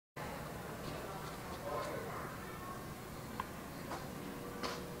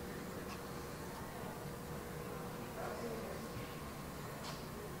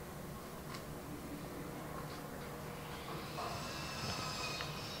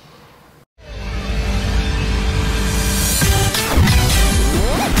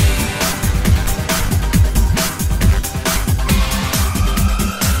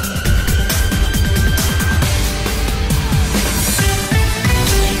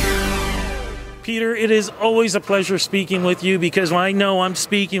Peter, it is always a pleasure speaking with you because when I know I'm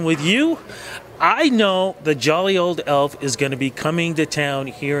speaking with you, I know the jolly old elf is going to be coming to town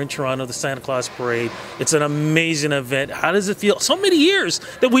here in Toronto, the Santa Claus Parade. It's an amazing event. How does it feel? So many years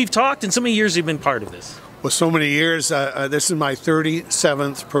that we've talked and so many years you've been part of this. Well, so many years. This is my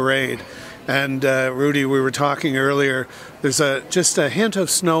 37th parade. And Rudy, we were talking earlier, there's just a hint of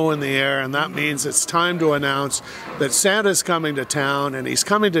snow in the air, and that means it's time to announce that Santa's coming to town, and he's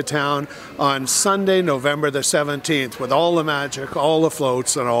coming to town on Sunday, November the 17th, with all the magic, all the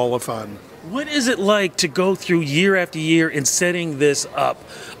floats, and all the fun. What is it like to go through year after year in setting this up?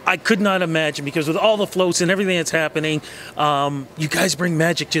 I could not imagine, because with all the floats and everything that's happening, you guys bring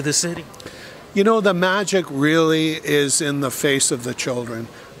magic to the city. You know, the magic really is in the face of the children,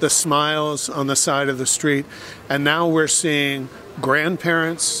 the smiles on the side of the street, and now we're seeing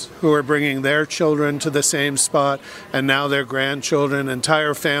grandparents who are bringing their children to the same spot, and now their grandchildren,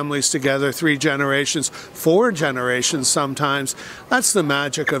 entire families together, 3 generations, 4 generations sometimes. That's the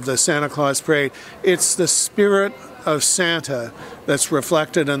magic of the Santa Claus Parade. It's the spirit of Santa that's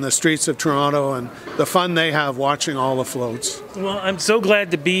reflected in the streets of Toronto and the fun they have watching all the floats. Well, I'm so glad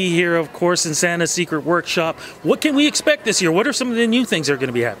to be here, of course, in Santa's Secret Workshop. What can we expect this year? What are some of the new things that are going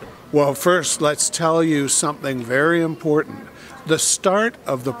to be happening? Well, first, let's tell you something very important. The start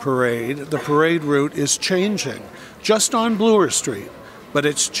of the parade route is changing, just on Bloor Street, but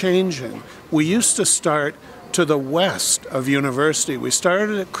it's changing. We used to start to the west of University. We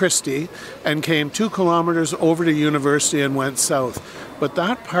started at Christie and came 2 kilometers over to University and went south. But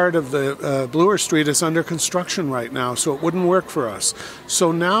that part of the Bloor Street is under construction right now, so it wouldn't work for us.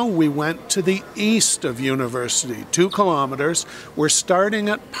 So now we went to the east of University, 2 kilometers. We're starting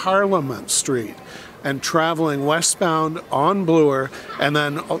at Parliament Street and traveling westbound on Bloor and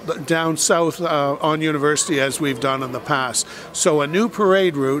then down south on University as we've done in the past. So a new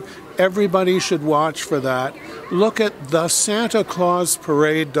parade route. Everybody should watch for that. Look at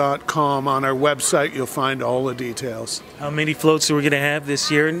thesantaclausparade.com on our website. You'll find all the details. How many floats are we going to have this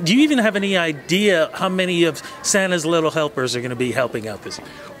year? And do you even have any idea how many of Santa's little helpers are going to be helping out this year?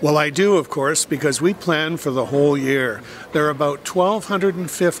 Well, I do, of course, because we plan for the whole year. There are about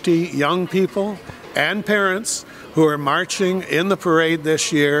 1,250 young people and parents who are marching in the parade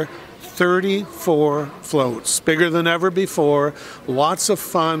this year. 34 floats, bigger than ever before, lots of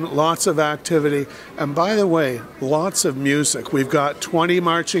fun, lots of activity, and by the way, lots of music. We've got 20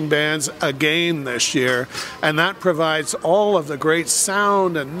 marching bands again this year, and that provides all of the great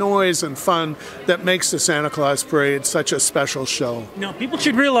sound and noise and fun that makes the Santa Claus Parade such a special show. Now, people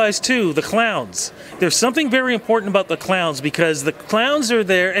should realize, too, the clowns. There's something very important about the clowns, because the clowns are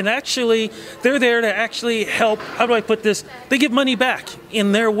there, and actually, they're there to actually help, how do I put this, they give money back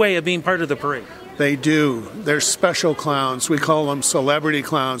in their way of being part of the parade. They do. They're special clowns. We call them celebrity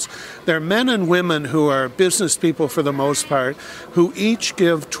clowns. They're men and women who are business people for the most part, who each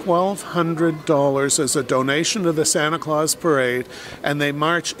give $1,200 as a donation to the Santa Claus Parade, and they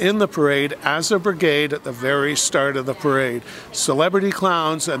march in the parade as a brigade at the very start of the parade. Celebrity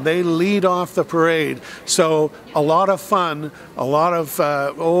clowns, and they lead off the parade. So a lot of fun, a lot of,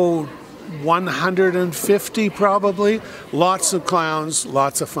 150 probably, lots of clowns,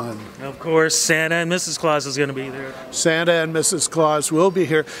 lots of fun. Of course, Santa and Mrs. Claus is going to be there. Santa and Mrs. Claus will be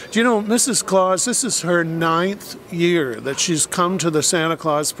here. Do you know, Mrs. Claus, this is her 9th year that she's come to the Santa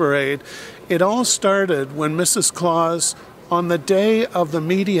Claus Parade. It all started when Mrs. Claus, on the day of the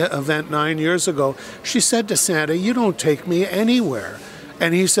media event 9 years ago, she said to Santa, "You don't take me anywhere."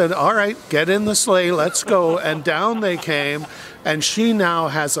 And he said, "All right, get in the sleigh, let's go." And down they came, and she now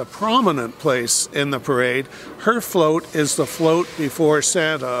has a prominent place in the parade. Her float is the float before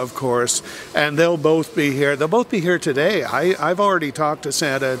Santa, of course, and they'll both be here. They'll both be here today. I've already talked to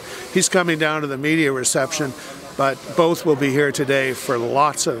Santa. He's coming down to the media reception, but both will be here today for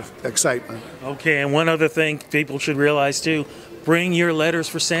lots of excitement. Okay, and one other thing people should realize, too, bring your letters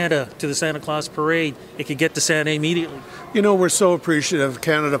for Santa to the Santa Claus Parade. It can get to Santa immediately. You know, we're so appreciative.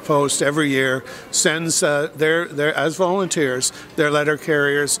 Canada Post every year sends as volunteers, their letter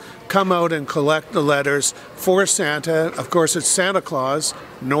carriers come out and collect the letters for Santa. Of course, it's Santa Claus,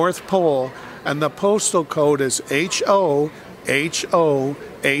 North Pole, and the postal code is HO.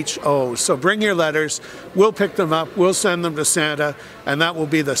 So bring your letters, we'll pick them up, we'll send them to Santa, and that will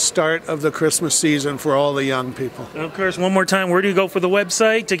be the start of the Christmas season for all the young people. Of course, one more time, where do you go for the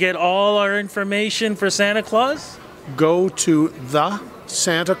website to get all our information for Santa Claus? Go to the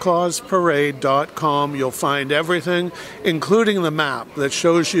SantaClausParade.com. You'll find everything, including the map that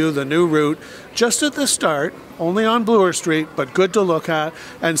shows you the new route just at the start, only on Bloor Street, but good to look at,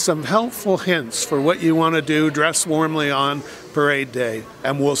 and some helpful hints for what you want to do, dress warmly on Parade Day.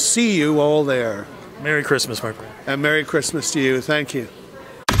 And we'll see you all there. Merry Christmas, my friend. And Merry Christmas to you. Thank you.